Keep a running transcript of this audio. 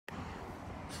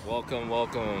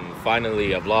Welcome.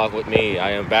 Finally, a vlog with me.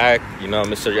 I am back. You know,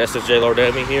 Mr. SSJ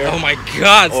Lordemi here. Oh my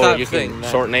God! Or you can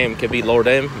short name could be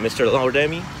Lordem, Mr.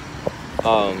 Lordemi.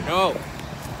 No.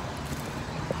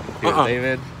 Here's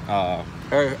David. I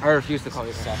refuse to call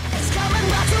you that.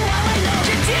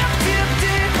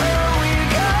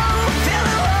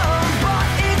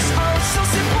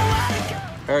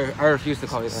 I refuse to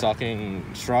call you that. Sucking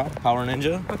straw,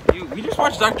 PowerNinja. Fuck you. We just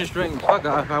watched Dr. Strange. Fuck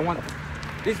off. I want.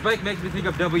 This bike makes me think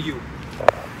of W.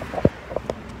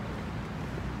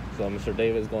 So Mr.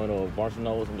 David's going to Barnes &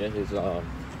 Noble and get his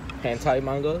hentai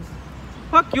mangas.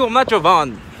 Fuck you, I'm not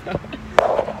Jovan.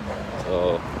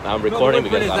 So now I'm recording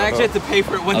because I actually had to pay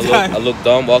for it one time. I look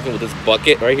dumb walking with this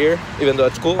bucket right here, even though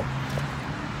it's cool.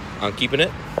 I'm keeping it.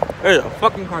 There's a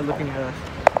fucking car looking at us.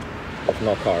 There's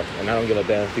no car, and I don't give a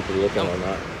damn if people looking or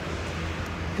not.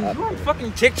 You're on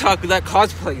fucking TikTok that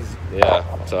cosplays. Yeah,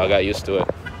 so I got used to it.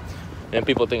 And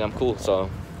people think I'm cool, so.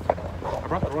 I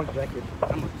brought the wrong jacket.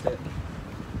 I'm upset.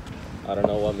 I don't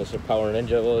know what Mr.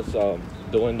 PowerNinja was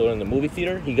doing during the movie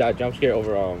theater. He got jump scared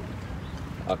over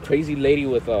a crazy lady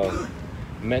with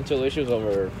mental issues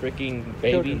over freaking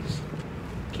babies.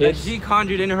 Kids. That she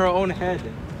conjured in her own head.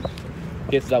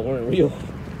 Kids that weren't real.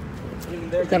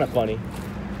 They're kind of funny.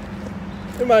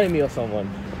 Reminded me of someone.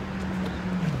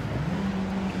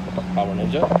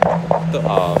 PowerNinja.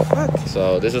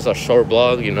 So this is a short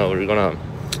vlog. You know, we're gonna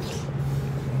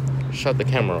shut the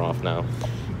camera off now.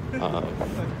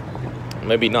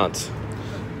 Maybe not.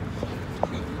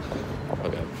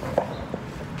 Okay.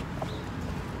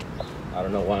 I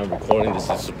don't know why I'm recording. This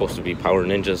is supposed to be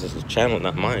PowerNinja's channel,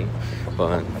 not mine.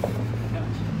 But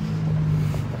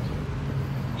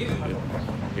here,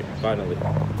 finally.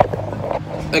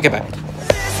 Okay, back.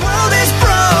 This world is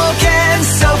broken,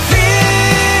 so